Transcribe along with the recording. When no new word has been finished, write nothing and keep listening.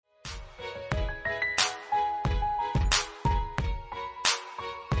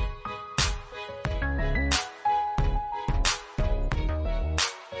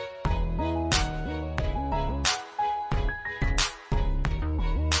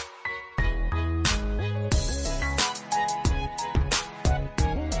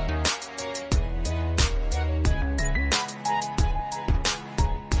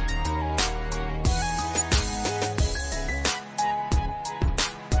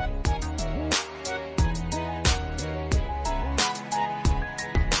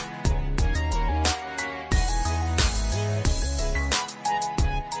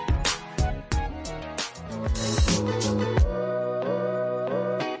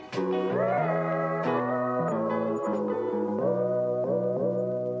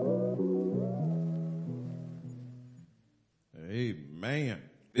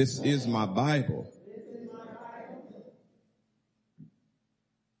This is my Bible.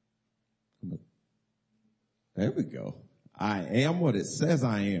 There we go. I am what it says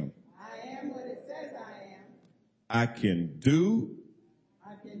I am. I am what it says I am. I can do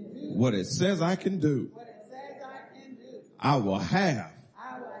what it says I can do. What it says I can do. I will have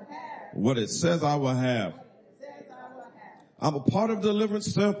what it says I will have. I'm a part of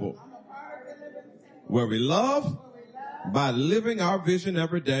Deliverance Temple, where we love by living our vision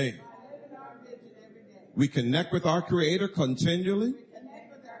every day. We connect with our Creator continually.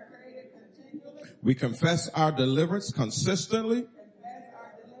 We confess our deliverance consistently.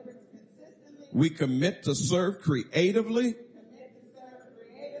 We commit to serve creatively.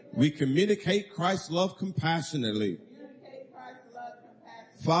 We communicate Christ's love compassionately.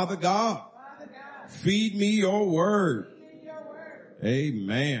 Father God, feed me your word.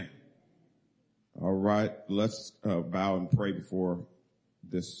 Amen. All right, let's bow and pray before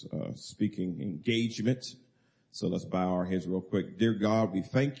this speaking engagement. So let's bow our heads real quick. Dear God, we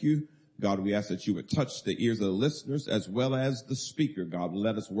thank you. God, we ask that you would touch the ears of the listeners as well as the speaker. God,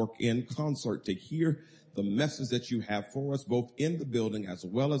 let us work in concert to hear the message that you have for us, both in the building as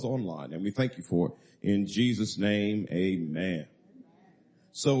well as online. And we thank you for it. In Jesus' name, amen.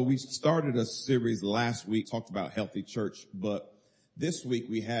 So we started a series last week, talked about healthy church, but this week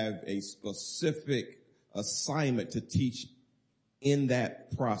we have a specific assignment to teach in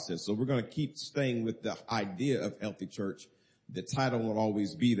that process. So we're going to keep staying with the idea of healthy church. The title won't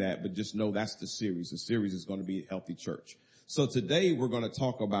always be that, but just know that's the series. The series is going to be Healthy Church. So today we're going to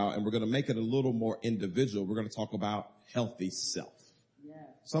talk about, and we're going to make it a little more individual, we're going to talk about healthy self. Yeah.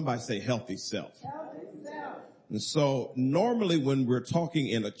 Somebody say healthy self. Healthy self. And so normally when we're talking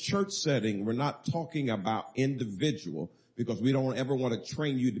in a church setting, we're not talking about individual because we don't ever want to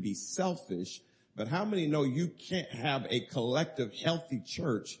train you to be selfish. But how many know you can't have a collective healthy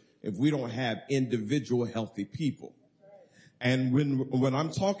church if we don't have individual healthy people? And when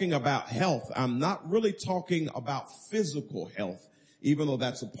I'm talking about health, I'm not really talking about physical health, even though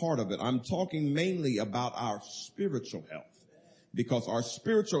that's a part of it. I'm talking mainly about our spiritual health, because our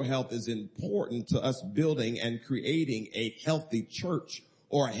spiritual health is important to us building and creating a healthy church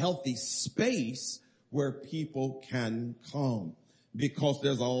or a healthy space where people can come, because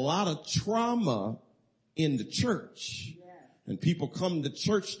there's a lot of trauma in the church. And people come to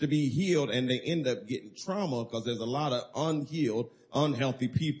church to be healed, and they end up getting trauma because there's a lot of unhealed, unhealthy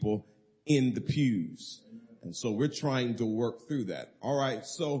people in the pews. And so we're trying to work through that. All right.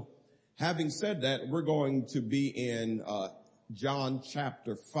 So having said that, we're going to be in John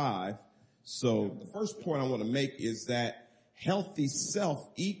chapter 5. So the first point I want to make is that healthy self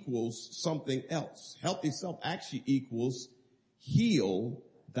equals something else. Healthy self actually equals heal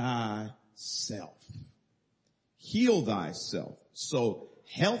thyself. Heal thyself. So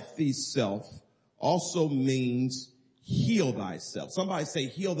healthy self also means heal thyself. Somebody say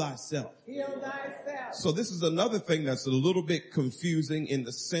heal thyself. Heal thyself. So this is another thing that's a little bit confusing in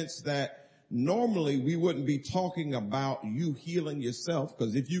the sense that normally we wouldn't be talking about you healing yourself,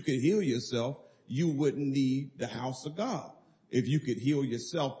 because if you could heal yourself, you wouldn't need the house of God. If you could heal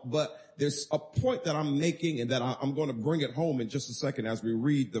yourself. But there's a point that I'm making, and that I'm going to bring it home in just a second as we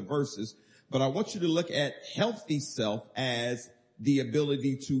read the verses. But I want you to look at healthy self as the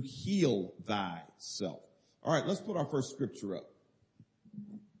ability to heal thyself. All right, let's put our first scripture up.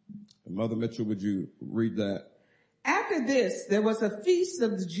 Mother Mitchell, would you read that? After this, there was a feast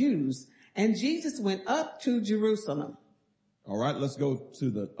of the Jews, and Jesus went up to Jerusalem. All right, let's go to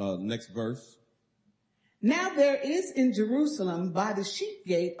the next verse. Now there is in Jerusalem by the sheep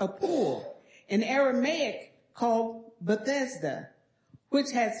gate a pool, in Aramaic called Bethesda,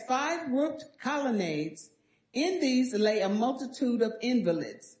 which has 5 roofed colonnades. In these lay a multitude of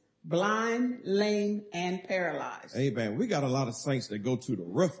invalids, blind, lame, and paralyzed. Amen. We got a lot of saints that go to the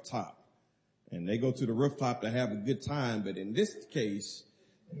rooftop, and they go to the rooftop to have a good time. But in this case,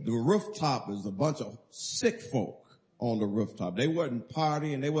 the rooftop is a bunch of sick folk on the rooftop. They wasn't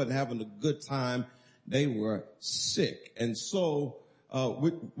partying. They wasn't having a good time. They were sick. And so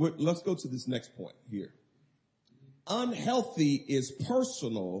let's go to this next point here. Unhealthy is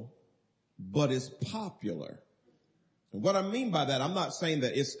personal, but it's popular. And what I mean by that, I'm not saying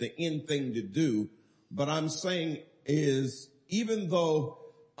that it's the in thing to do, but I'm saying is even though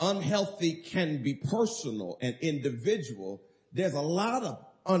unhealthy can be personal and individual, there's a lot of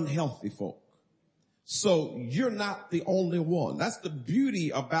unhealthy folk. So you're not the only one. That's the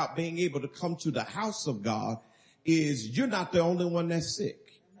beauty about being able to come to the house of God, is you're not the only one that's sick.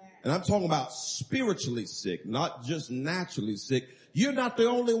 And I'm talking about spiritually sick, not just naturally sick. You're not the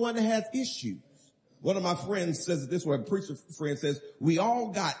only one that has issues. One of my friends says it this way, a preacher friend says, we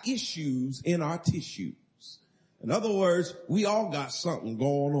all got issues in our tissues. In other words, we all got something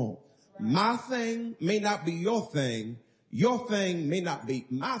going on. My thing may not be your thing. Your thing may not be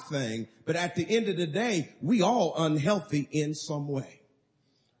my thing. But at the end of the day, we all unhealthy in some way.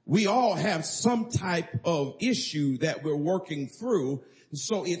 We all have some type of issue that we're working through.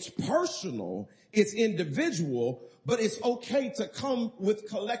 So it's personal, it's individual, but it's okay to come with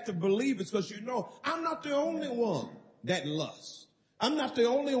collective believers because I'm not the only one that lusts. I'm not the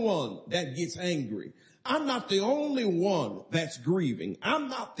only one that gets angry. I'm not the only one that's grieving. I'm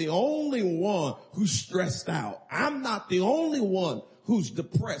not the only one who's stressed out. I'm not the only one who's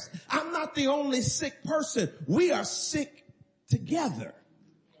depressed. I'm not the only sick person. We are sick together.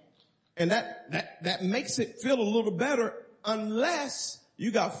 And that makes it feel a little better unless you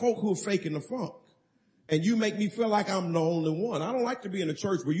got folk who are faking the funk. And you make me feel like I'm the only one. I don't like to be in a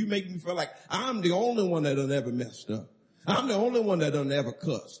church where you make me feel like I'm the only one that done ever messed up. I'm the only one that done ever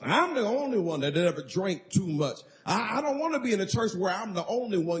cussed. I'm the only one that ever drank too much. I don't want to be in a church where I'm the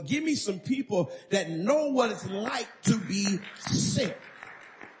only one. Give me some people that know what it's like to be sick.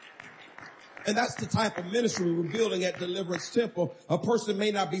 And that's the type of ministry we're building at Deliverance Temple. A person may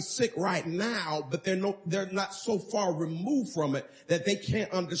not be sick right now, but they're not so far removed from it that they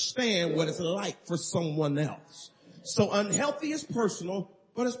can't understand what it's like for someone else. So unhealthy is personal,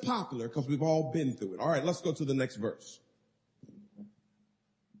 but it's popular because we've all been through it. All right, let's go to the next verse.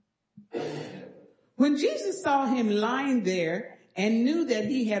 When Jesus saw him lying there and knew that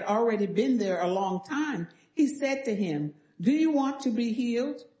he had already been there a long time, he said to him, "Do you want to be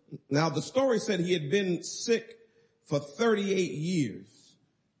healed?" Now, the story said he had been sick for 38 years.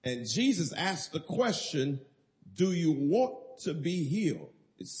 And Jesus asked the question, do you want to be healed?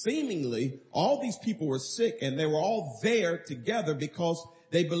 Seemingly, all these people were sick and they were all there together because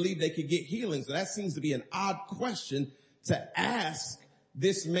they believed they could get healing. So that seems to be an odd question to ask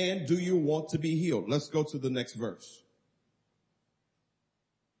this man, do you want to be healed? Let's go to the next verse.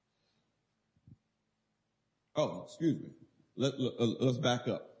 Oh, excuse me. Let's back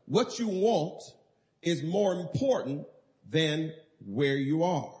up. What you want is more important than where you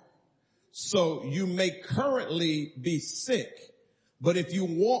are. So you may currently be sick, but if you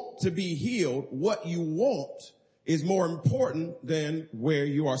want to be healed, what you want is more important than where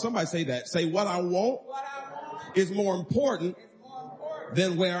you are. Somebody say that. Say, what I want is more important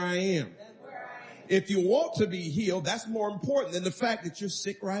than where I am. If you want to be healed, that's more important than the fact that you're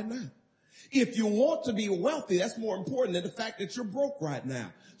sick right now. If you want to be wealthy, that's more important than the fact that you're broke right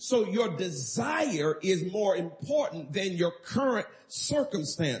now. So your desire is more important than your current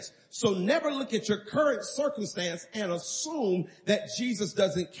circumstance. So never look at your current circumstance and assume that Jesus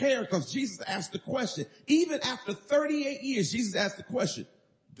doesn't care, because Jesus asked the question. Even after 38 years, Jesus asked the question,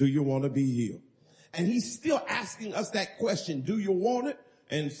 do you want to be healed? And he's still asking us that question. Do you want it?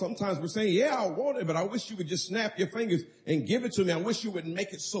 And sometimes we're saying, yeah, I want it, but I wish you would just snap your fingers and give it to me. I wish you wouldn't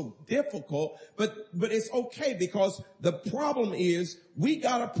make it so difficult, but it's okay, because the problem is we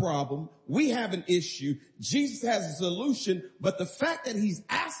got a problem. We have an issue. Jesus has a solution, but the fact that he's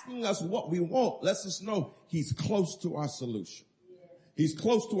asking us what we want lets us know he's close to our solution. He's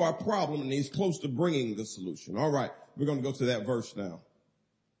close to our problem, and he's close to bringing the solution. All right. We're going to go to that verse now.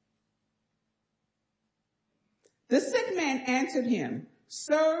 The sick man answered him,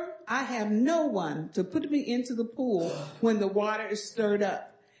 "Sir, I have no one to put me into the pool when the water is stirred up.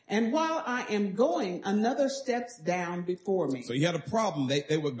 And while I am going, another steps down before me." So he had a problem.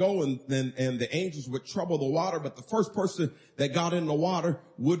 They would go and the angels would trouble the water, but the first person that got in the water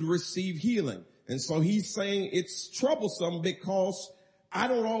would receive healing. And so he's saying it's troublesome because I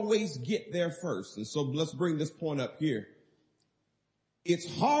don't always get there first. And so let's bring this point up here.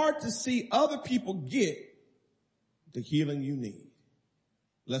 It's hard to see other people get the healing you need.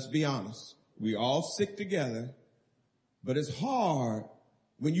 Let's be honest. We all sick together, but it's hard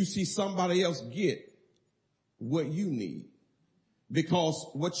when you see somebody else get what you need, because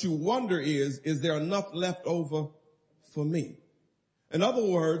what you wonder is there enough left over for me? In other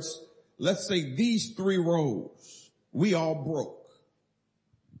words, let's say these 3 rows, we all broke.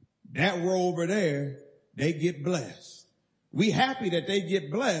 That row over there, they get blessed. We happy that they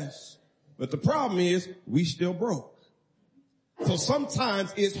get blessed, but the problem is we still broke. So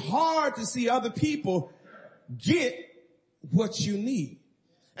sometimes it's hard to see other people get what you need.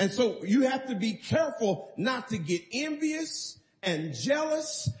 And so you have to be careful not to get envious and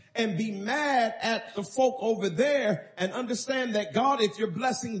jealous and be mad at the folk over there, and understand that God, if you're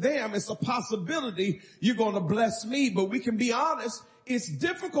blessing them, it's a possibility you're going to bless me. But we can be honest, it's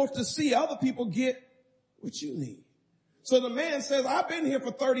difficult to see other people get what you need. So the man says, I've been here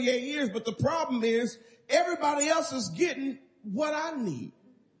for 38 years, but the problem is everybody else is getting what I need.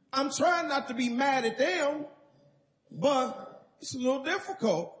 I'm trying not to be mad at them, but it's a little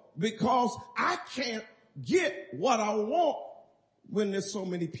difficult because I can't get what I want when there's so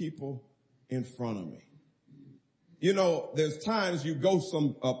many people in front of me. You know, there's times you go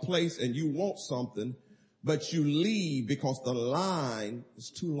a place and you want something, but you leave because the line is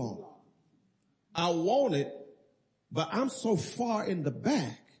too long. I want it, but I'm so far in the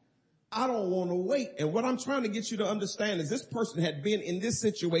back, I don't want to wait. And what I'm trying to get you to understand is this person had been in this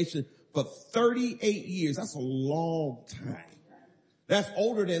situation for 38 years. That's a long time. That's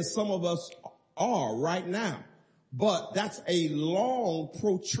older than some of us are right now. But that's a long,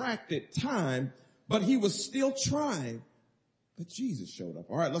 protracted time. But he was still trying. But Jesus showed up.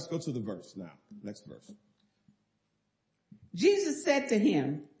 All right, let's go to the verse now. Next verse. Jesus said to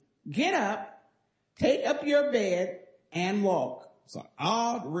him, get up, take up your bed, and walk. It's an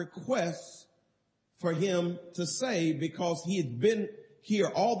odd request for him to say because he had been here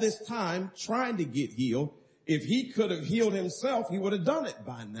all this time trying to get healed. If he could have healed himself, he would have done it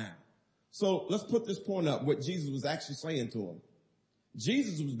by now. So let's put this point up, what Jesus was actually saying to him.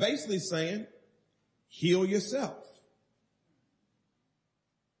 Jesus was basically saying, heal yourself.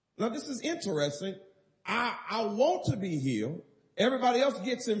 Now this is interesting. I want to be healed. Everybody else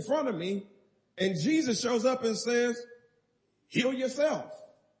gets in front of me and Jesus shows up and says, heal yourself.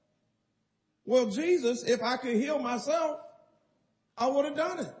 Well, Jesus, if I could heal myself, I would have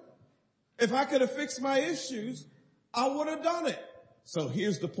done it. If I could have fixed my issues, I would have done it. So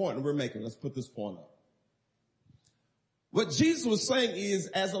here's the point we're making. Let's put this point up. What Jesus was saying is,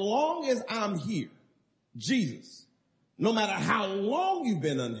 as long as I'm here, Jesus, no matter how long you've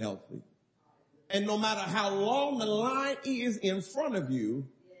been unhealthy, and no matter how long the line is in front of you,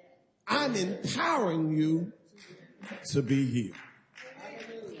 I'm empowering you to be healed.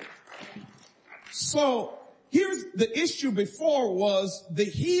 So here's the issue before was the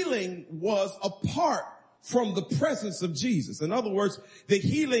healing was apart from the presence of Jesus. In other words, the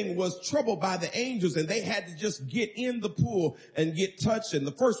healing was troubled by the angels and they had to just get in the pool and get touched. And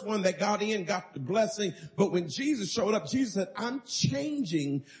the first one that got in got the blessing. But when Jesus showed up, Jesus said, I'm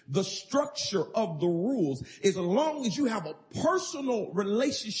changing the structure of the rules. As long as you have a personal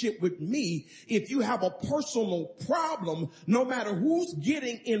relationship with me, if you have a personal problem, no matter who's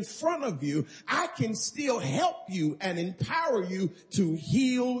getting in front of you, I can still help you and empower you to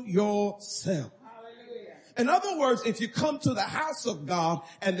heal yourself. In other words, if you come to the house of God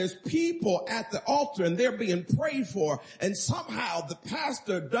and there's people at the altar and they're being prayed for and somehow the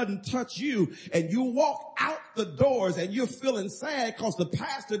pastor doesn't touch you and you walk out the doors and you're feeling sad because the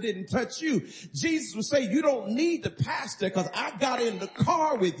pastor didn't touch you, Jesus would say, you don't need the pastor because I got in the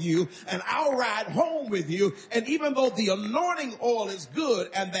car with you and I'll ride home with you. And even though the anointing oil is good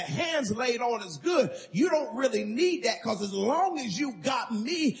and the hands laid on is good, you don't really need that because as long as you got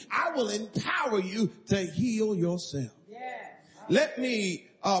me, I will empower you to heal yourself. Let me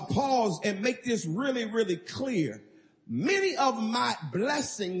pause and make this really, really clear. Many of my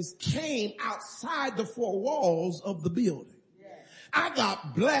blessings came outside the four walls of the building. I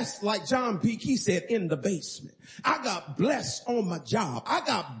got blessed, like John P. Key said, in the basement. I got blessed on my job. I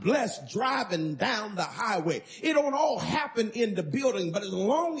got blessed driving down the highway. It don't all happen in the building, but as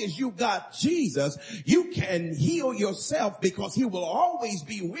long as you got Jesus, you can heal yourself because he will always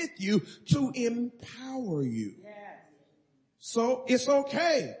be with you to empower you. So it's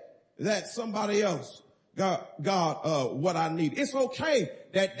okay that somebody else got what I need. It's okay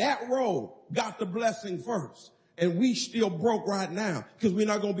that road got the blessing first. And we still broke right now because we're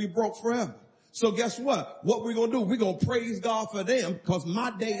not going to be broke forever. So guess what? What we're going to do, we're going to praise God for them because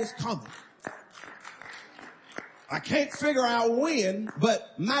my day is coming. I can't figure out when,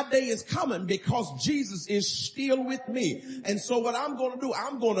 but my day is coming because Jesus is still with me. And so what I'm going to do,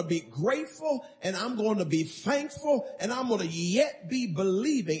 I'm going to be grateful and I'm going to be thankful and I'm going to yet be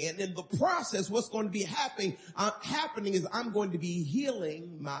believing. And in the process, what's going to be happening is I'm going to be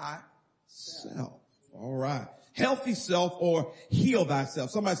healing myself. All right. Healthy self or heal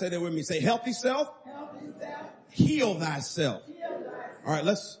thyself. Somebody say that with me. Say healthy self. Healthy self. Heal thyself. Heal thyself. All right,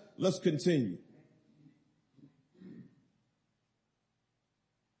 let's continue.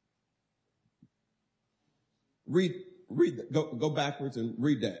 Read go backwards and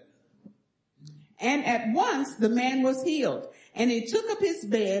read that. And at once the man was healed, and he took up his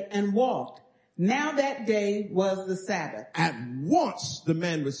bed and walked. Now that day was the Sabbath. At once the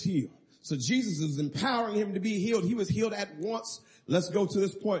man was healed. So Jesus is empowering him to be healed. He was healed at once. Let's go to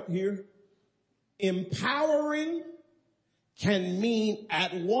this point here. Empowering can mean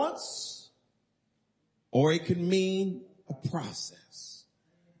at once, or it can mean a process.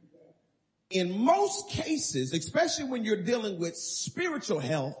 In most cases, especially when you're dealing with spiritual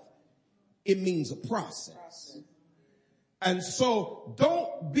health, it means a process. And so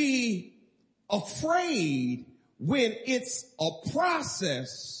don't be afraid when it's a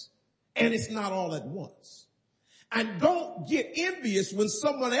process and it's not all at once. And don't get envious when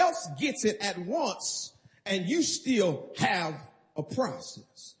someone else gets it at once and you still have a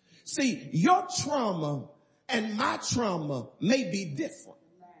process. See, your trauma and my trauma may be different.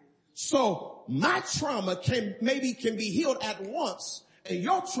 So my trauma can be healed at once, and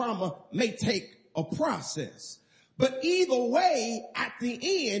your trauma may take a process. But either way, at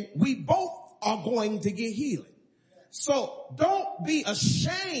the end, we both are going to get healing. So don't be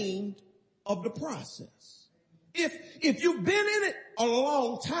ashamed of the process. If you've been in it a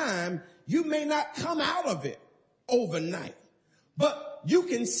long time, you may not come out of it overnight, but you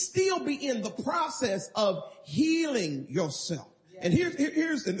can still be in the process of healing yourself. And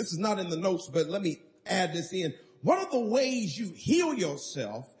here's, and this is not in the notes, but let me add this in. One of the ways you heal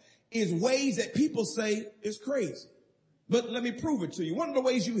yourself is ways that people say is crazy. But let me prove it to you. One of the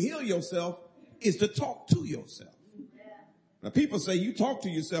ways you heal yourself is to talk to yourself. Now people say you talk to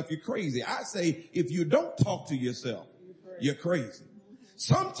yourself, you're crazy. I say if you don't talk to yourself, you're crazy.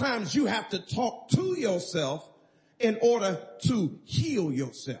 Sometimes you have to talk to yourself in order to heal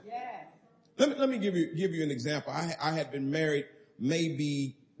yourself. Let me give you an example. I had been married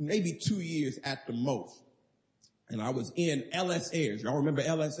maybe 2 years at the most. And I was in L.S. Ayres. Y'all remember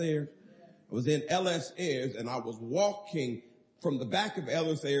L.S. Ayres? I was in L.S. Ayres and I was walking from the back of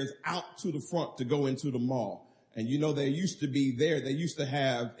L.S. Ayres out to the front to go into the mall. And you know, they used to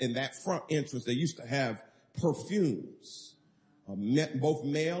have in that front entrance, they used to have perfumes, both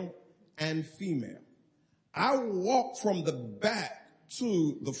male and female. I walked from the back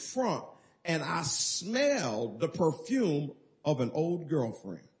to the front and I smelled the perfume of an old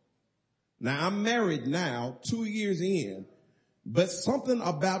girlfriend. Now I'm married now, 2 years in, but something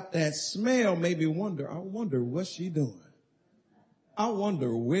about that smell made me wonder, I wonder what she doing. I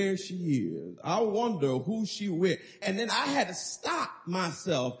wonder where she is. I wonder who she with. And then I had to stop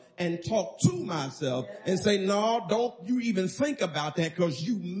myself and talk to myself and say, no, don't you even think about that because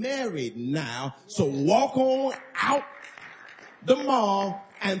you married now. So walk on out the mall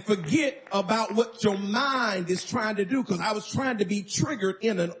and forget about what your mind is trying to do, because I was trying to be triggered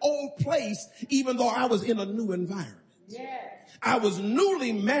in an old place even though I was in a new environment. I was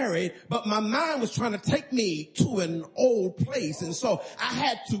newly married, but my mind was trying to take me to an old place. And so I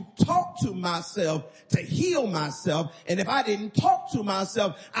had to talk to myself to heal myself. And if I didn't talk to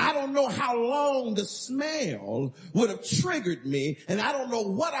myself, I don't know how long the smell would have triggered me. And I don't know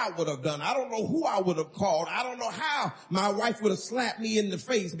what I would have done. I don't know who I would have called. I don't know how my wife would have slapped me in the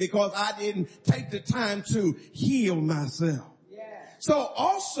face because I didn't take the time to heal myself. So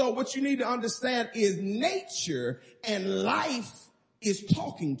also what you need to understand is nature and life is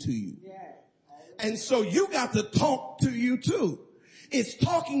talking to you. And so you got to talk to you too. It's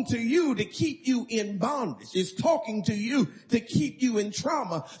talking to you to keep you in bondage. It's talking to you to keep you in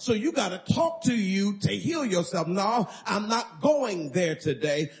trauma. So you got to talk to you to heal yourself. No, I'm not going there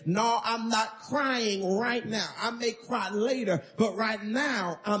today. No, I'm not crying right now. I may cry later, but right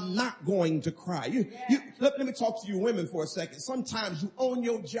now I'm not going to cry. Let me talk to you women for a second. Sometimes you own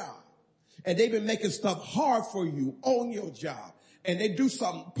your job and they've been making stuff hard for you on your job. And they do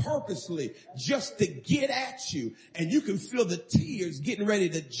something purposely just to get at you. And you can feel the tears getting ready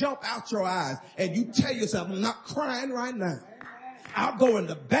to jump out your eyes. And you tell yourself, I'm not crying right now. I'll go in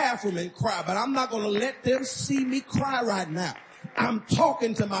the bathroom and cry, but I'm not going to let them see me cry right now. I'm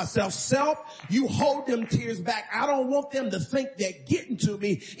talking to myself. Self, you hold them tears back. I don't want them to think they're getting to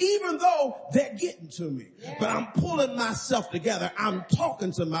me, even though they're getting to me. But I'm pulling myself together. I'm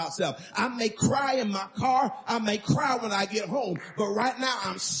talking to myself. I may cry in my car. I may cry when I get home. But right now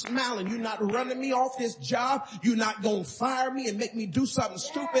I'm smiling. You're not running me off this job. You're not going to fire me and make me do something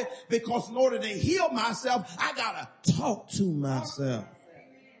stupid, because in order to heal myself, I got to talk to myself.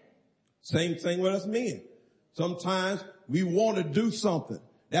 Same thing with us men. Sometimes we want to do something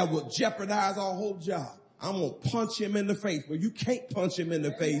that will jeopardize our whole job. I'm going to punch him in the face. Well, you can't punch him in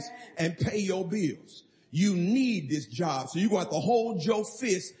the face and pay your bills. You need this job. So you got to hold your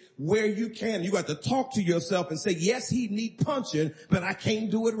fist where you can. You got to talk to yourself and say, yes, he need punching, but I can't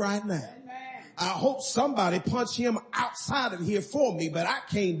do it right now. I hope somebody punch him outside of here for me, but I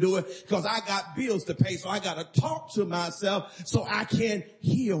can't do it because I got bills to pay. So I got to talk to myself so I can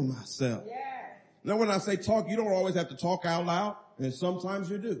heal myself. Now, when I say talk, you don't always have to talk out loud, and sometimes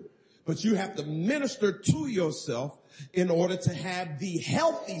you do. But you have to minister to yourself in order to have the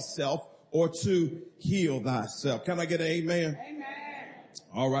healthy self or to heal thyself. Can I get an amen? Amen.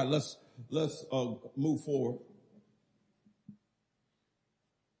 All right, let's move forward.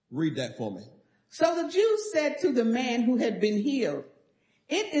 Read that for me. So the Jews said to the man who had been healed,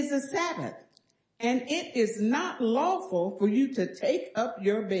 "It is a Sabbath, and it is not lawful for you to take up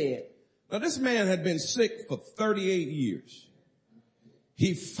your bed." Now this man had been sick for 38 years.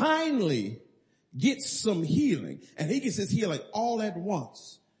 He finally gets some healing, and he gets his healing all at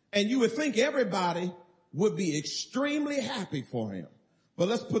once. And you would think everybody would be extremely happy for him. But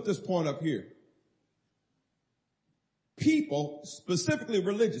let's put this point up here. People, specifically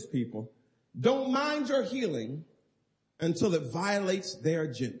religious people, don't mind your healing until it violates their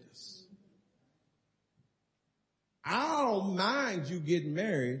agendas. I don't mind you getting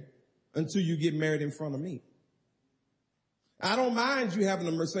married until you get married in front of me. I don't mind you having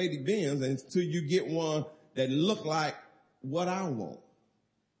a Mercedes Benz until you get one that look like what I want.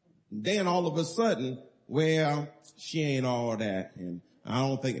 Then all of a sudden, well, she ain't all that, and I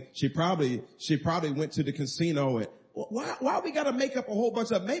don't think she probably went to the casino and why we got to make up a whole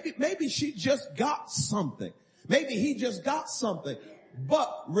bunch of, maybe she just got something. Maybe he just got something.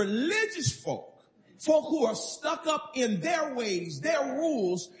 But religious folk who are stuck up in their ways, their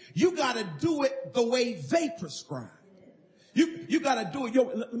rules, you got to do it the way they prescribe. You got to do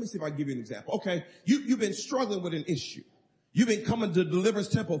it. Let me see if I can give you an example. Okay. You've been struggling with an issue. You've been coming to Deliverance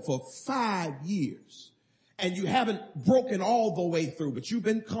Temple for 5 years and you haven't broken all the way through, but you've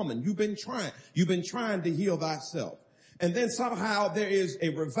been coming. You've been trying to heal thyself. And then somehow there is a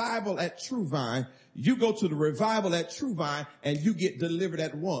revival at True Vine. You go to the revival at True Vine and you get delivered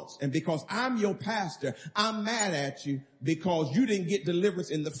at once. And because I'm your pastor, I'm mad at you because you didn't get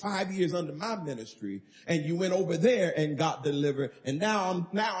deliverance in the 5 years under my ministry and you went over there and got delivered. And now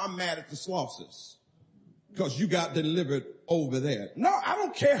I'm mad at the Slosses because you got delivered over there. No, I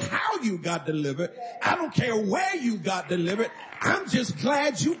don't care how you got delivered. I don't care where you got delivered. I'm just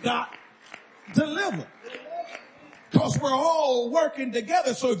glad you got delivered. Because we're all working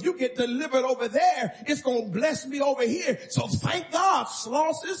together. So if you get delivered over there, it's going to bless me over here. So thank God,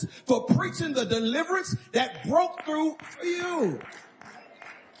 Slosses, for preaching the deliverance that broke through for you.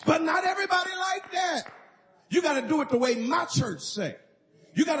 But not everybody like that. You got to do it the way my church say.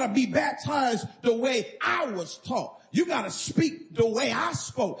 You got to be baptized the way I was taught. You got to speak the way I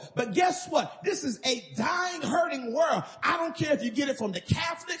spoke. But guess what? This is a dying, hurting world. I don't care if you get it from the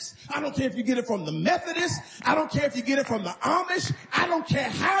Catholics. I don't care if you get it from the Methodists. I don't care if you get it from the Amish. I don't care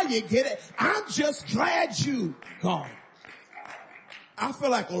how you get it. I'm just glad you got it. I feel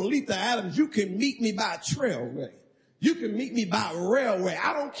like Olitha Adams, you can meet me by trailway. You can meet me by railway.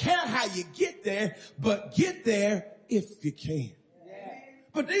 I don't care how you get there, but get there if you can.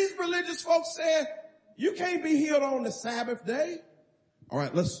 But these religious folks said, you can't be healed on the Sabbath day. All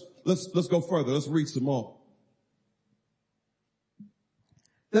right, let's go further. Let's read some more.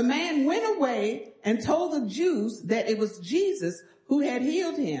 The man went away and told the Jews that it was Jesus who had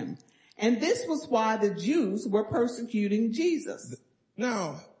healed him. And this was why the Jews were persecuting Jesus.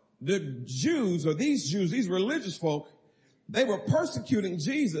 Now, the Jews, or these Jews, these religious folk, they were persecuting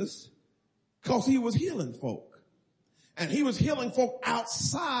Jesus because he was healing folk. And he was healing folk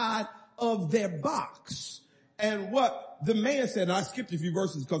outside of their box. And what the man said, and I skipped a few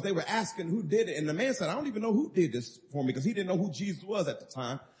verses because they were asking who did it. And the man said, I don't even know who did this for me because he didn't know who Jesus was at the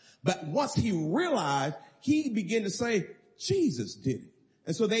time. But once he realized, he began to say, Jesus did it.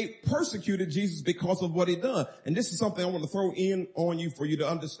 And so they persecuted Jesus because of what he done. And this is something I want to throw in on you for you to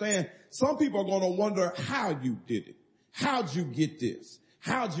understand. Some people are going to wonder how you did it. How'd you get this?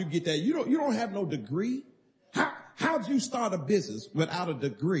 How'd you get that? You don't have no degree. How'd you start a business without a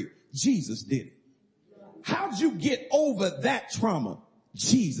degree? Jesus did it. How'd you get over that trauma?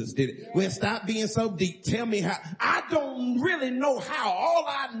 Jesus did it. Well, stop being so deep. Tell me how. I don't really know how. All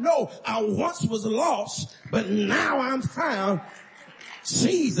I know, I once was lost, but now I'm found.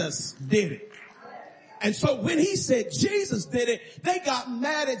 Jesus did it. And so when he said Jesus did it, they got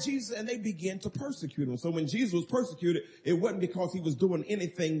mad at Jesus and they began to persecute him. So when Jesus was persecuted, it wasn't because he was doing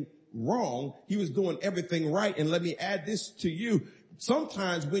anything wrong. He was doing everything right. And let me add this to you.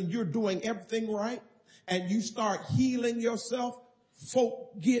 Sometimes when you're doing everything right and you start healing yourself,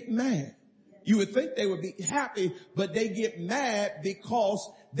 folk get mad. You would think they would be happy, but they get mad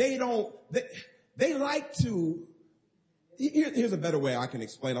because they like to. Here's a better way I can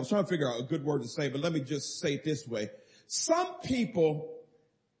explain. I was trying to figure out a good word to say, but let me just say it this way. Some people,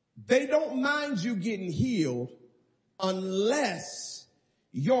 they don't mind you getting healed unless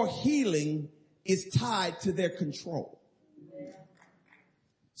your healing is tied to their control.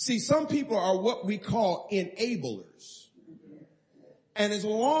 See, some people are what we call enablers. And as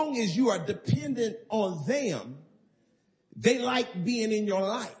long as you are dependent on them, they like being in your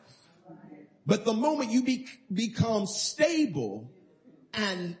life. But the moment you become stable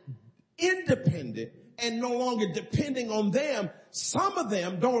and independent and no longer depending on them, some of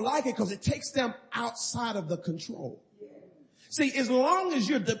them don't like it because it takes them outside of the control. See, as long as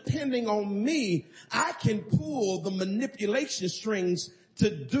you're depending on me, I can pull the manipulation strings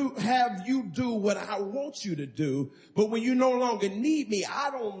to have you do what I want you to do. But when you no longer need me,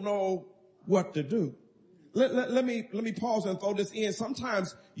 I don't know what to do. Let me pause and throw this in.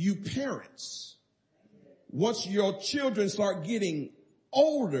 Sometimes you parents, once your children start getting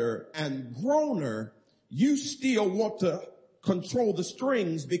older and growner, you still want to control the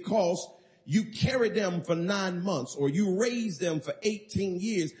strings because you carried them for 9 months or you raised them for 18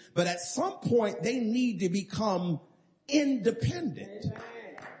 years. But at some point, they need to become independent.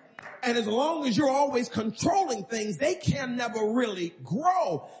 And as long as you're always controlling things, they can never really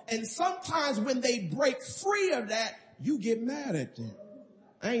grow. And sometimes when they break free of that, you get mad at them.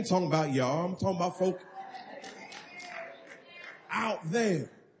 I ain't talking about y'all. I'm talking about folk out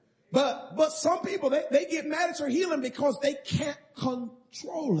there. But some people, they get mad at your healing because they can't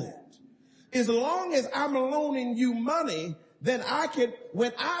control it. As long as I'm loaning you money, then I can,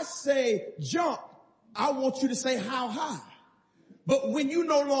 when I say jump, I want you to say how high. But when you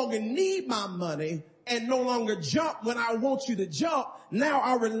no longer need my money and no longer jump when I want you to jump, now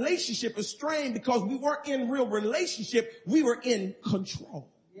our relationship is strained because we weren't in real relationship. We were in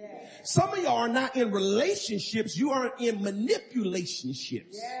control. Yeah. Some of y'all are not in relationships. You are in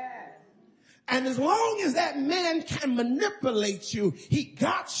manipulationships. Yeah. And as long as that man can manipulate you, he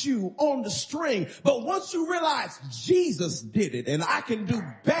got you on the string. But once you realize Jesus did it and I can do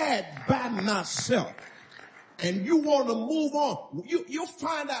bad by myself, and you want to move on, you'll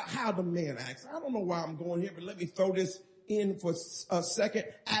find out how the man acts. I don't know why I'm going here, but let me throw this in for a second.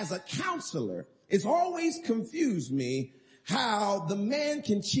 As a counselor, it's always confused me how the man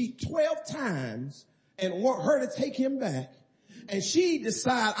can cheat 12 times and want her to take him back. And she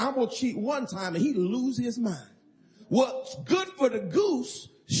decide I'm going to cheat one time and he lose his mind. What's good for the goose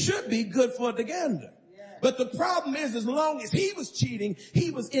should be good for the gander. But the problem is, as long as he was cheating,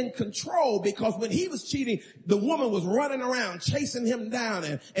 he was in control, because when he was cheating, the woman was running around chasing him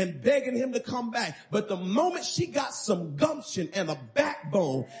down and begging him to come back. But the moment she got some gumption and a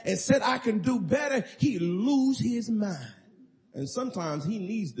backbone and said, I can do better, he lose his mind. And sometimes he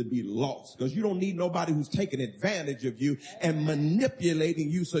needs to be lost, because you don't need nobody who's taking advantage of you and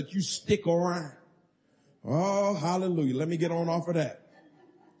manipulating you so that you stick around. Oh, hallelujah. Let me get on off of that.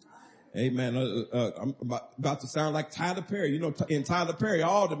 Amen. I'm about to sound like Tyler Perry. You know, in Tyler Perry,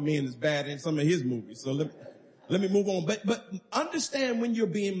 all the men is bad in some of his movies. So let me move on. But understand when you're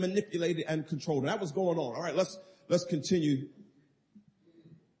being manipulated and controlled. That was going on. All right, let's continue.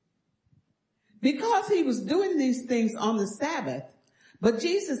 Because he was doing these things on the Sabbath. But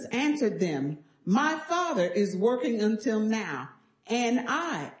Jesus answered them, my Father is working until now, and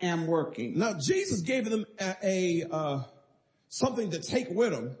I am working. Now, Jesus gave them something to take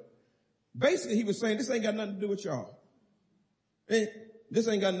with them. Basically, he was saying, this ain't got nothing to do with y'all. This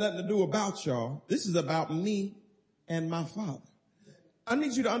ain't got nothing to do about y'all. This is about me and my Father. I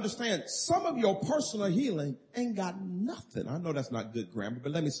need you to understand, some of your personal healing ain't got nothing. I know that's not good grammar,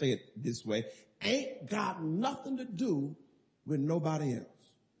 but let me say it this way. Ain't got nothing to do with nobody else.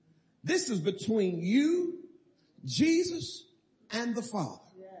 This is between you, Jesus, and the Father.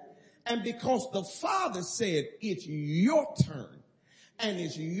 And because the Father said it's your turn, and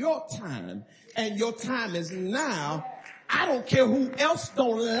it's your time, and your time is now, I don't care who else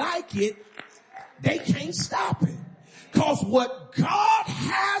don't like it, they can't stop it. Because what God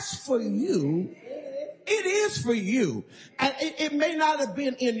has for you, it is for you. And it may not have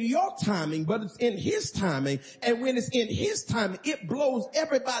been in your timing, but it's in his timing. And when it's in his timing, it blows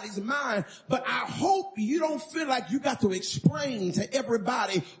everybody's mind. But I hope you don't feel like you got to explain to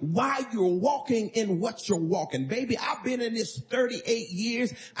everybody why you're walking in what you're walking. Baby, I've been in this 38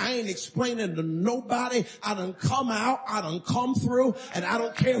 years. I ain't explaining to nobody. I done come out. I done come through. And I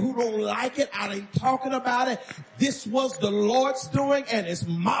don't care who don't like it. I ain't talking about it. This was the Lord's doing, and it's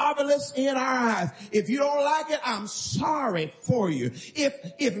marvelous in our eyes. If you don't like it, I'm sorry for you.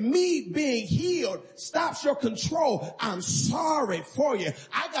 If me being healed stops your control, I'm sorry for you.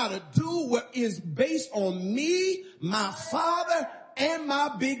 I gotta do what is based on me, my Father, and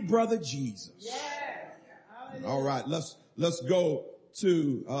my big brother Jesus. Yeah. All right, let's go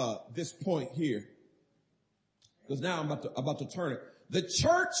to this point here, because now I'm about to turn it. The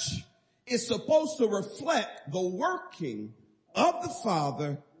church is supposed to reflect the working of the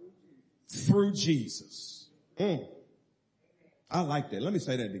Father through Jesus. I like that. Let me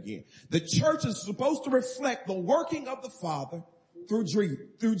say that again. The church is supposed to reflect the working of the Father through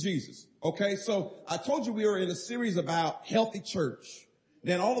Jesus. Okay, so I told you we were in a series about healthy church.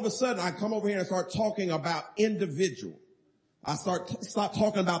 Then all of a sudden I come over here and start talking about individual. I start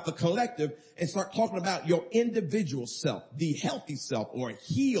talking about the collective and start talking about your individual self, the healthy self, or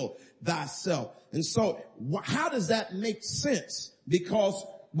heal thyself. And so how does that make sense? Because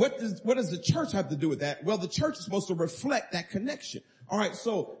what does the church have to do with that? Well, the church is supposed to reflect that connection. All right,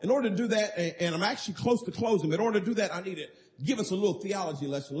 so in order to do that, and I'm actually close to closing, but in order to do that, I need to give us a little theology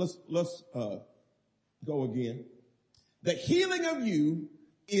lesson. Let's go again. The healing of you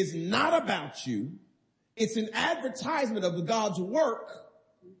is not about you. It's an advertisement of God's work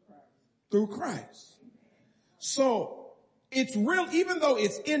through Christ. So it's real, even though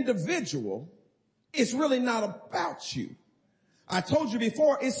it's individual, it's really not about you. I told you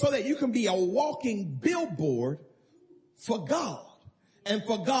before, it's so that you can be a walking billboard for God and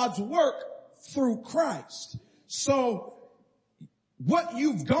for God's work through Christ. So what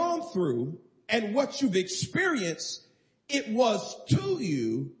you've gone through and what you've experienced, it was to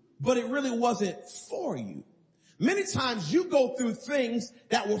you, but it really wasn't for you. Many times you go through things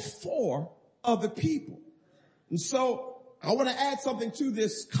that were for other people. And so I want to add something to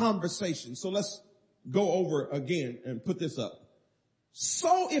this conversation. So let's go over again and put this up.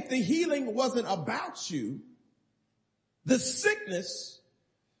 So if the healing wasn't about you, the sickness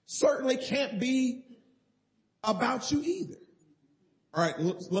certainly can't be about you either. All right,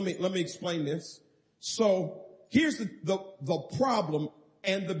 let me explain this. So here's the problem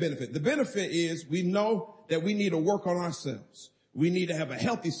and the benefit. The benefit is we know that we need to work on ourselves. We need to have a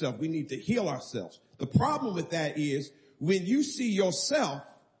healthy self. We need to heal ourselves. The problem with that is when you see yourself,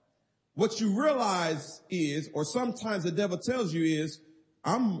 what you realize is, or sometimes the devil tells you is,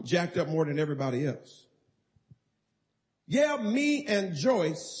 I'm jacked up more than everybody else. Yeah, me and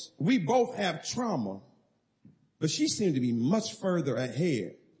Joyce, we both have trauma, but she seemed to be much further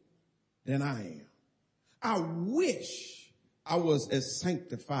ahead than I am. I wish I was as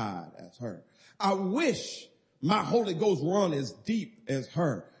sanctified as her. I wish my Holy Ghost run as deep as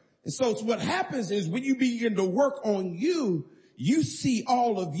her. And so what happens is when you begin to work on you, you see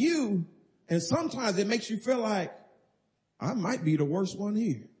all of you, and sometimes it makes you feel like, I might be the worst one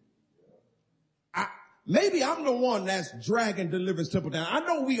here. Maybe I'm the one that's dragging Deliverance Temple down. I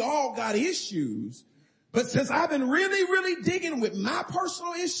know we all got issues, but since I've been really, really digging with my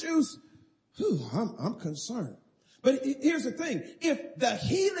personal issues, I'm concerned. But here's the thing. If the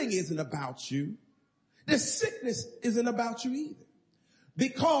healing isn't about you, the sickness isn't about you either.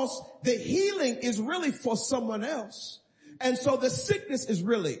 Because the healing is really for someone else. And so the sickness is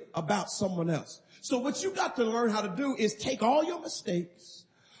really about someone else. So what you got to learn how to do is take all your mistakes,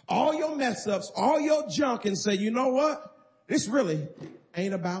 all your mess ups, all your junk and say, you know what? This really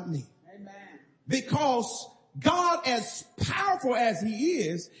ain't about me. Amen. Because God, as powerful as he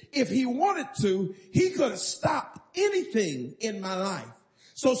is, if he wanted to, he could have stopped anything in my life.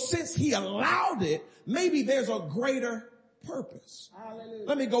 So since he allowed it, maybe there's a greater purpose. Hallelujah.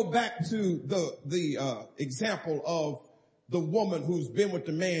 Let me go back to the example of the woman who's been with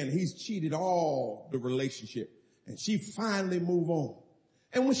the man. He's cheated all the relationship, and she finally move on.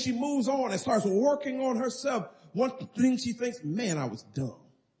 And when she moves on and starts working on herself, one thing she thinks, man, I was dumb.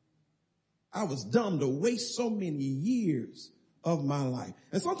 I was dumb to waste so many years of my life.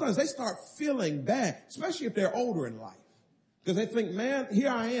 And sometimes they start feeling bad, especially if they're older in life, because they think, man, here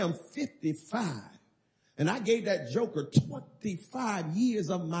I am 55 and I gave that joker 25 years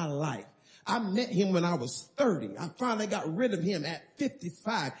of my life. I met him when I was 30. I finally got rid of him at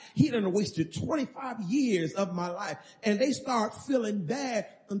 55. He done wasted 25 years of my life. And they start feeling bad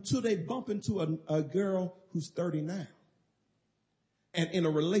until they bump into a girl who's 30 now and in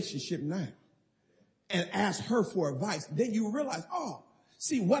a relationship now and ask her for advice. Then you realize, oh,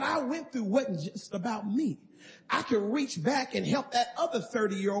 see, what I went through wasn't just about me. I could reach back and help that other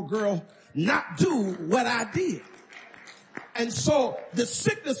 30-year-old girl not do what I did. And so the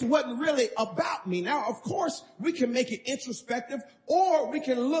sickness wasn't really about me. Now, of course, we can make it introspective, or we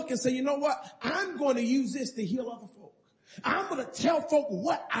can look and say, you know what? I'm going to use this to heal other folk. I'm going to tell folk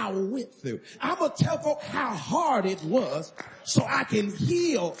what I went through. I'm going to tell folk how hard it was so I can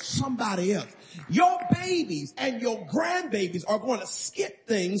heal somebody else. Your babies and your grandbabies are going to skip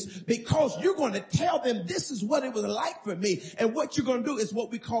things because you're going to tell them this is what it was like for me. And what you're going to do is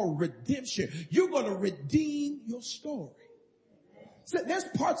what we call redemption. You're going to redeem your story. So there's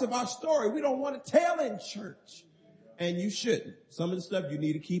parts of our story we don't want to tell in church. And you shouldn't. Some of the stuff you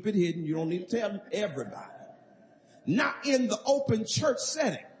need to keep it hidden. You don't need to tell everybody. Not in the open church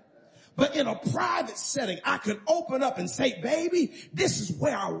setting. But in a private setting, I can open up and say, baby, this is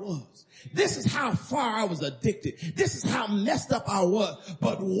where I was. This is how far I was addicted. This is how messed up I was.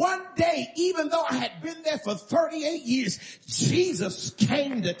 But one day, even though I had been there for 38 years, Jesus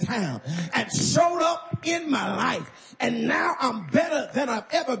came to town and showed up in my life. And now I'm better than I've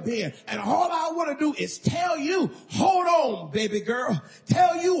ever been. And all I want to do is tell you, hold on, baby girl.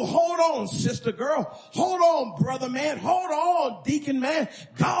 Tell you, hold on, sister girl. Hold on, brother man. Hold on, deacon man.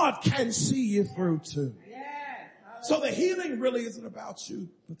 God can see you through too. So the healing really isn't about you,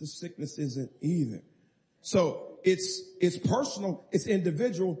 but the sickness isn't either. So it's personal, it's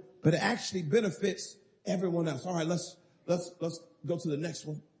individual, but it actually benefits everyone else. All right, let's go to the next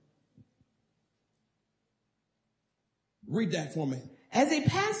one. Read that for me. As he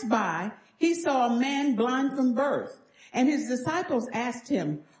passed by, he saw a man blind from birth, and his disciples asked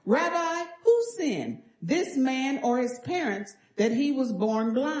him, Rabbi, who sinned, this man or his parents, that he was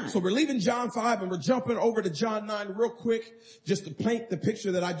born blind? So we're leaving John 5 and we're jumping over to John 9 real quick, just to paint the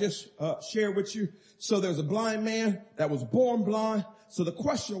picture that I just shared with you. So there's a blind man that was born blind. So the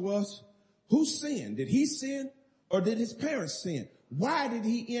question was, who sinned? Did he sin or did his parents sin? Why did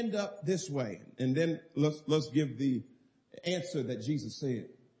he end up this way? And then let's give the answer that Jesus said.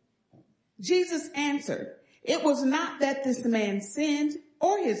 Jesus answered, it was not that this man sinned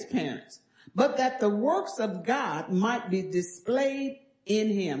or his parents, but that the works of God might be displayed in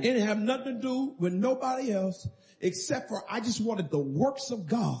him. It didn't have nothing to do with nobody else except for I just wanted the works of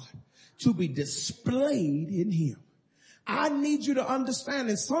God to be displayed in him. I need you to understand,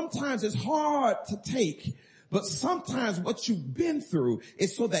 and sometimes it's hard to take, but sometimes what you've been through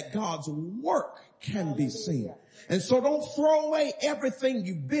is so that God's work can be seen. And so don't throw away everything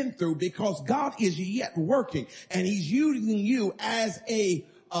you've been through, because God is yet working and he's using you as a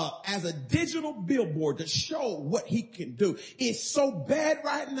digital billboard to show what he can do. It's so bad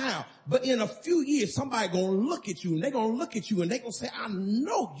right now, but in a few years, somebody gonna look at you and they're gonna look at you and they're gonna say, I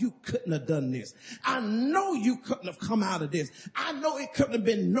know you couldn't have done this. I know you couldn't have come out of this. I know it couldn't have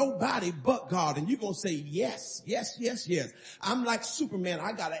been nobody but God. And you're gonna say, yes, yes, yes, yes. I'm like Superman.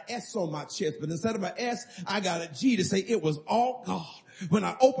 I got an S on my chest, but instead of an S, I got a G to say it was all God. When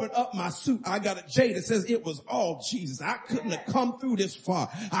I open up my suit, I got a J that says it was all Jesus. I couldn't have come through this far.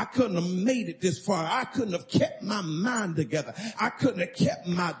 I couldn't have made it this far. I couldn't have kept my mind together. I couldn't have kept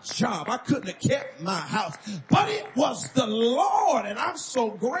my job. I couldn't have kept my house. But it was the Lord, and I'm so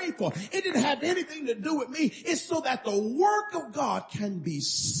grateful. It didn't have anything to do with me. It's so that the work of God can be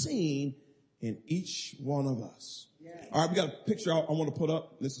seen in each one of us. All right, we got a picture I want to put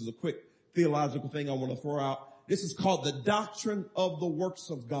up. This is a quick theological thing I want to throw out. This is called the doctrine of the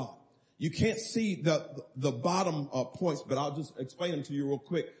works of God. You can't see the bottom points, but I'll just explain them to you real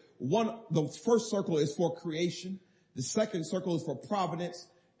quick. The first circle is for creation. The second circle is for providence.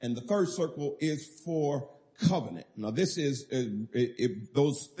 And the third circle is for covenant. Now this is,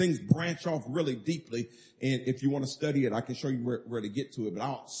 those things branch off really deeply. And if you want to study it, I can show you where to get to it, but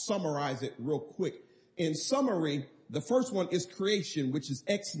I'll summarize it real quick. In summary, the first one is creation, which is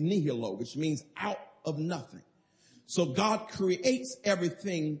ex nihilo, which means out of nothing. So God creates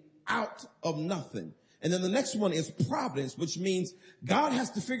everything out of nothing. And then the next one is providence, which means God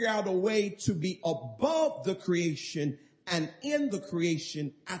has to figure out a way to be above the creation and in the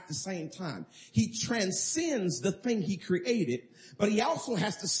creation at the same time. He transcends the thing he created, but he also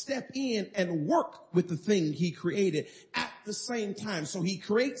has to step in and work with the thing he created at the same time. So he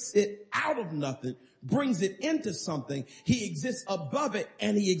creates it out of nothing, brings it into something. He exists above it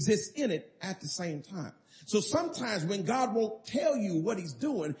and he exists in it at the same time. So sometimes when God won't tell you what he's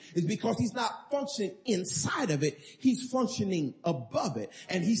doing is because he's not functioning inside of it. He's functioning above it,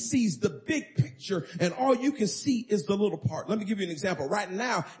 and he sees the big picture, and all you can see is the little part. Let me give you an example. Right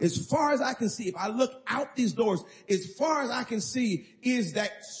now, as far as I can see, if I look out these doors, as far as I can see is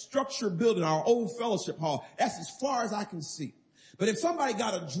that structure building, our old fellowship hall. That's as far as I can see. But if somebody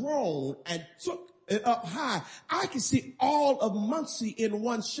got a drone and took it up high, I can see all of Muncie in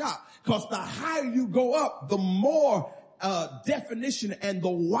one shot, because the higher you go up, the more definition and the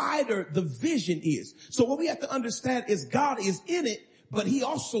wider the vision is. So what we have to understand is God is in it, but he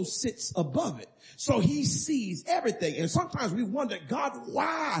also sits above it. So he sees everything. And sometimes we wonder, God,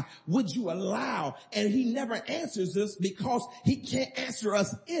 why would you allow? And he never answers us because he can't answer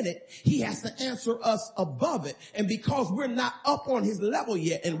us in it. He has to answer us above it. And because we're not up on his level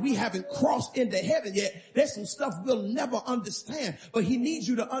yet and we haven't crossed into heaven yet, there's some stuff we'll never understand. But he needs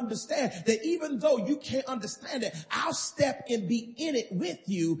you to understand that even though you can't understand it, I'll step and be in it with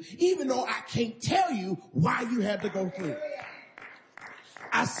you, even though I can't tell you why you had to go through it.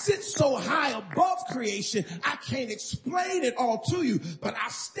 I sit so high above creation, I can't explain it all to you, but I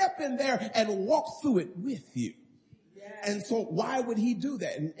step in there and walk through it with you. And so why would he do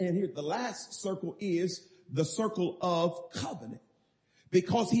that? And here, the last circle is the circle of covenant.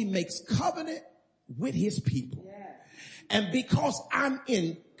 Because he makes covenant with his people. And because I'm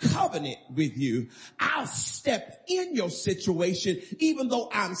in covenant with you, I'll step in your situation even though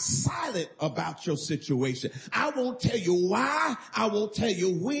I'm silent about your situation. I won't tell you why, I won't tell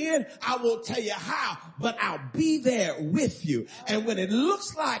you when, I won't tell you how, but I'll be there with you. And when it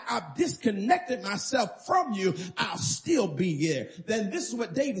looks like I've disconnected myself from you, I'll still be there. Then this is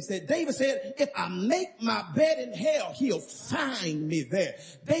what David said. David said, if I make my bed in hell, he'll find me there.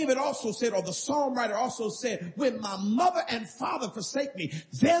 David also said, or the psalm writer also said, when my mother and father forsake me,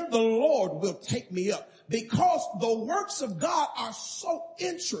 then the Lord will take me up. Because the works of God are so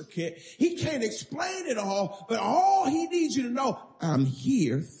intricate, he can't explain it all, but all he needs you to know, I'm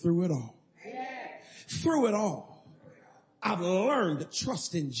here through it all. Through it all, I've learned to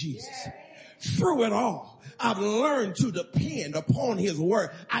trust in Jesus. Through it all, I've learned to depend upon his word.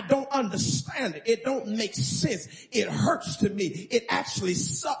 I don't understand it. It don't make sense. It hurts to me. It actually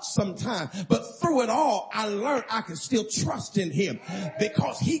sucks sometimes. But through it all, I learned I can still trust in him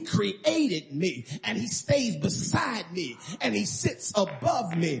because he created me and he stays beside me and he sits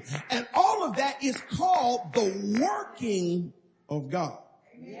above me. And all of that is called the working of God.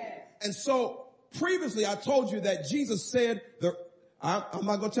 And so previously I told you that Jesus said I'm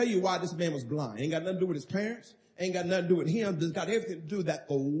not going to tell you why this man was blind. Ain't got nothing to do with his parents. Ain't got nothing to do with him. It's got everything to do that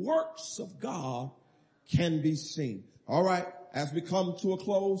the works of God can be seen. All right. As we come to a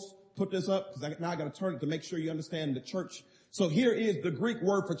close, put this up because now I got to turn it to make sure you understand the church. So here is the Greek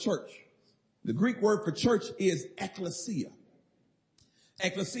word for church. The Greek word for church is ekklesia.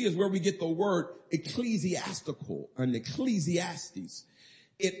 Ekklesia is where we get the word ecclesiastical and Ecclesiastes.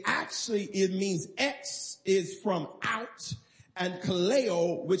 It means ex is from out, and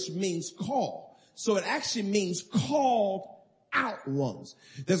kaleo, which means call. So it actually means called out ones.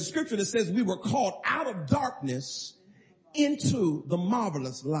 There's a scripture that says we were called out of darkness into the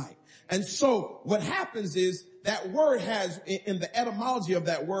marvelous light. And so what happens is that word has, in the etymology of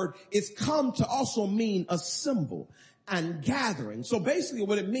that word, it's come to also mean assemble and gathering. So basically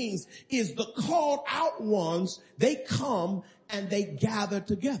what it means is the called out ones, they come and they gather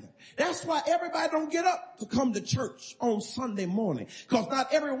together. That's why everybody don't get up to come to church on Sunday morning, because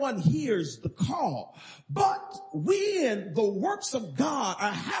not everyone hears the call. But when the works of God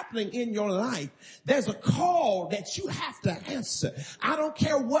are happening in your life, there's a call that you have to answer. I don't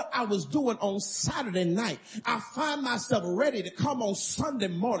care what I was doing on Saturday night. I find myself ready to come on Sunday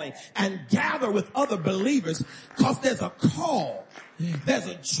morning and gather with other believers because there's a call. There's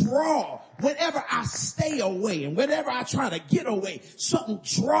a draw. Whenever I stay away and whenever I try to get away, something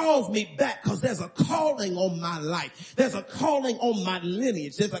draws me back because there's a calling on my life. There's a calling on my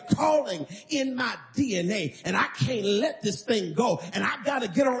lineage. There's a calling in my DNA, and I can't let this thing go. And I got to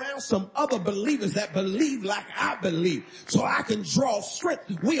get around some other believers that believe like I believe so I can draw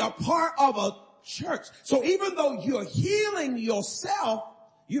strength. We are part of a church. So even though you're healing yourself,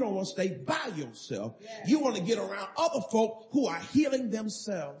 you don't want to stay by yourself. You want to get around other folk who are healing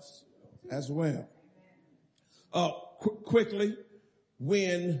themselves as well. Quickly,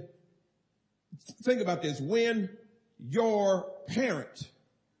 think about this, when your parent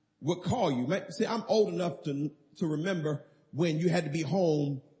would call you, see, I'm old enough to remember when you had to be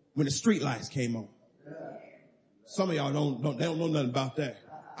home when the street lights came on. Some of y'all don't know nothing about that.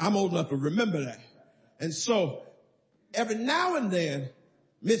 I'm old enough to remember that. And so every now and then,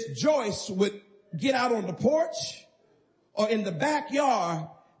 Miss Joyce would get out on the porch or in the backyard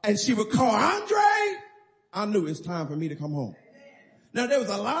and she would call, Andre. I knew it's time for me to come home. Now there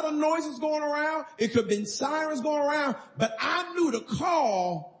was a lot of noises going around. It could have been sirens going around, but I knew the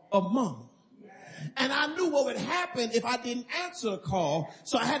call of Mama. And I knew what would happen if I didn't answer the call.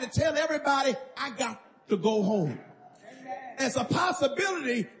 So I had to tell everybody I got to go home. It's a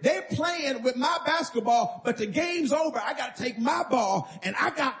possibility they're playing with my basketball, but the game's over. I got to take my ball and I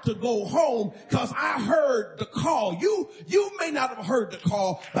got to go home because I heard the call. You may not have heard the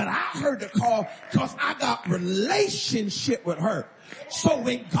call, but I heard the call because I got relationship with her. So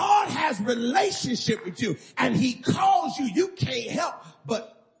when God has relationship with you and he calls you, you can't help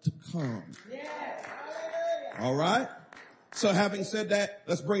but to come. All right. So having said that,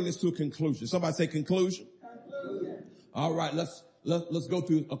 let's bring this to a conclusion. Somebody say conclusion. All right, let's go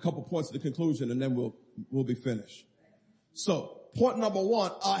through a couple points of the conclusion and then we'll be finished. So, point number one,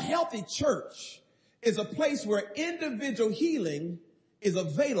 a healthy church is a place where individual healing is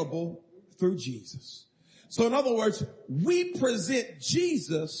available through Jesus. So in other words, we present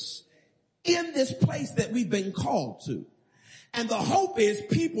Jesus in this place that we've been called to. And the hope is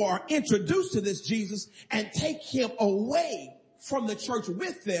people are introduced to this Jesus and take him away from the church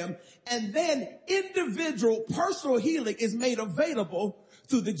with them. And then individual personal healing is made available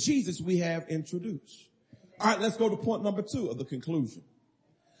through the Jesus we have introduced. All right, let's go to point number 2 of the conclusion.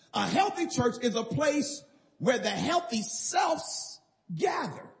 A healthy church is a place where the healthy selves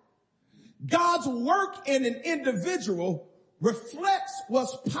gather. God's work in an individual reflects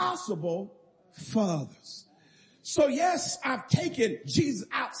what's possible for others. So yes, I've taken Jesus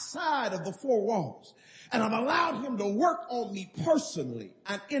outside of the 4 walls and I've allowed him to work on me personally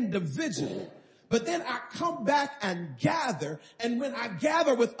and individually. But then I come back and gather, and when I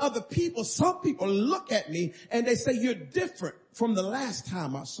gather with other people, some people look at me and they say, you're different from the last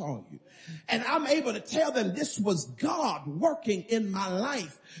time I saw you. And I'm able to tell them this was God working in my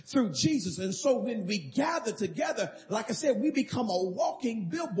life through Jesus. And so when we gather together, like I said, we become a walking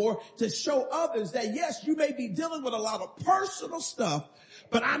billboard to show others that yes, you may be dealing with a lot of personal stuff,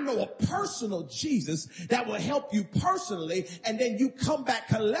 but I know a personal Jesus that will help you personally. And then you come back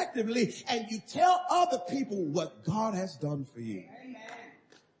collectively and you tell other people what God has done for you. Amen.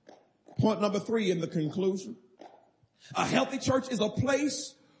 Point number 3 in the conclusion. A healthy church is a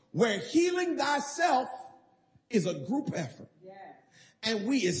place where healing thyself is a group effort. Yeah. And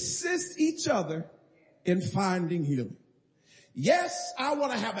we assist each other in finding healing. Yes, I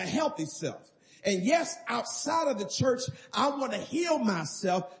want to have a healthy self. And yes, outside of the church, I want to heal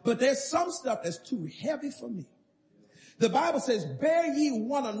myself, but there's some stuff that's too heavy for me. The Bible says, bear ye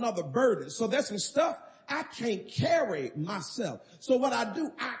one another burdens. So there's some stuff I can't carry myself. So what I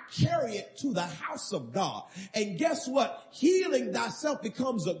do, I carry it to the house of God. And guess what? Healing thyself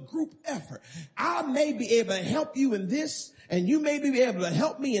becomes a group effort. I may be able to help you in this, and you may be able to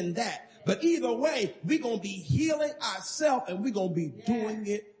help me in that. But either way, we're going to be healing ourselves, and we're going to be doing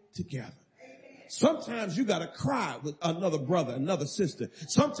it together. Sometimes you got to cry with another brother, another sister.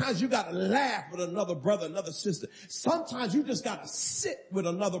 Sometimes you got to laugh with another brother, another sister. Sometimes you just got to sit with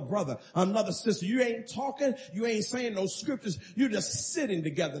another brother, another sister. You ain't talking. You ain't saying no scriptures. You're just sitting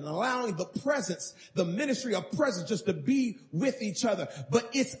together and allowing the presence, the ministry of presence just to be with each other. But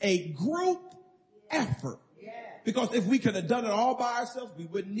it's a group effort. Because if we could have done it all by ourselves, we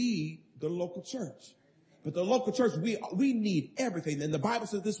wouldn't need the local church. But the local church, we need everything. And the Bible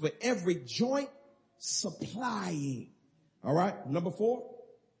says this way, every joint supplying. All right. Number 4.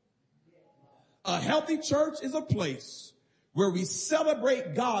 A healthy church is a place where we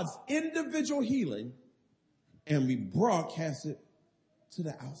celebrate God's individual healing and we broadcast it to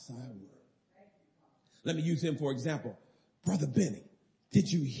the outside world. Let me use him for example. Brother Benny. Did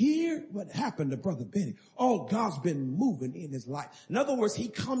you hear what happened to Brother Benny? Oh, God's been moving in his life. In other words, he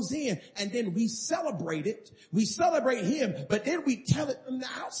comes in and then we celebrate it. We celebrate him, but then we tell it in the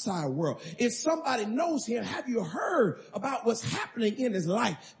outside world. If somebody knows him, have you heard about what's happening in his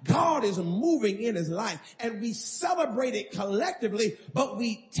life? God is moving in his life and we celebrate it collectively, but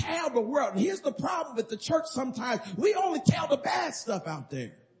we tell the world. And here's the problem with the church sometimes. We only tell the bad stuff out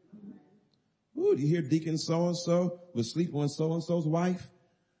there. Ooh, do you hear Deacon so-and-so was sleeping with so-and-so's wife?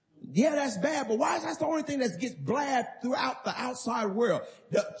 Yeah, that's bad, but why is that the only thing that gets blabbed throughout the outside world?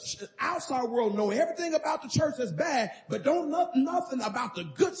 The outside world know everything about the church that's bad, but don't know nothing about the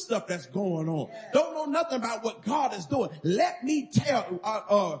good stuff that's going on. Don't know nothing about what God is doing. Let me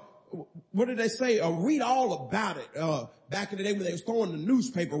tell, what did they say? Read all about it. Back in the day when they was throwing the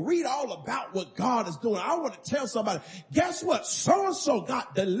newspaper, read all about what God is doing. I want to tell somebody, guess what? So-and-so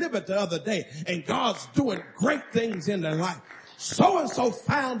got delivered the other day and God's doing great things in their life. So-and-so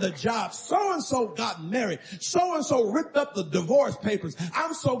found a job. So-and-so got married. So-and-so ripped up the divorce papers.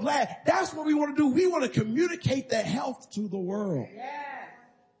 I'm so glad. That's what we want to do. We want to communicate their health to the world. Yeah.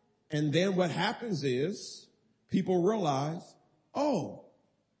 And then what happens is people realize, oh,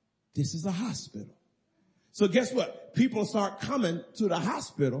 this is a hospital. So guess what? People start coming to the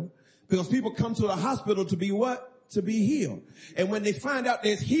hospital because people come to the hospital to be what? To be healed. And when they find out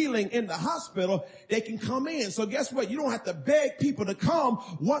there's healing in the hospital, they can come in. So guess what? You don't have to beg people to come.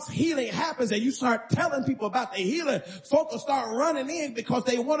 Once healing happens and you start telling people about the healing, folks will start running in because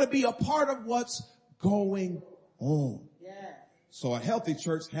they want to be a part of what's going on. Yeah. So a healthy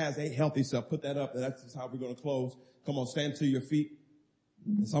church has a healthy self. Put that up. That's how we're going to close. Come on, stand to your feet.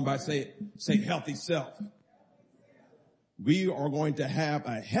 Somebody say healthy self. We are going to have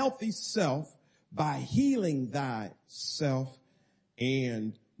a healthy self by healing thyself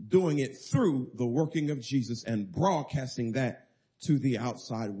and doing it through the working of Jesus and broadcasting that to the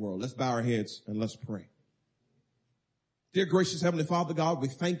outside world. Let's bow our heads and let's pray. Dear gracious Heavenly Father God, we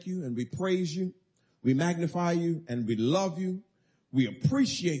thank you and we praise you We magnify you and we love you. We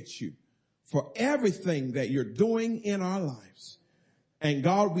appreciate you for everything that you're doing in our lives. And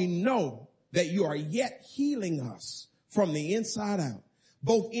God, we know that you are yet healing us from the inside out,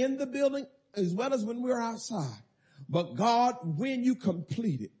 both in the building as well as when we're outside. But God, when you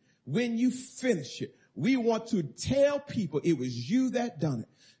complete it, when you finish it, we want to tell people it was you that done it.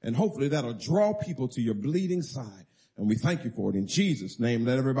 And hopefully that'll draw people to your bleeding side. And we thank you for it in Jesus' name.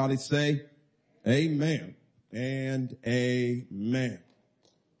 Let everybody say amen and amen.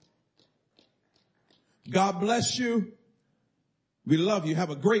 God bless you. We love you. Have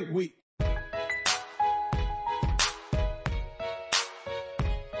a great week.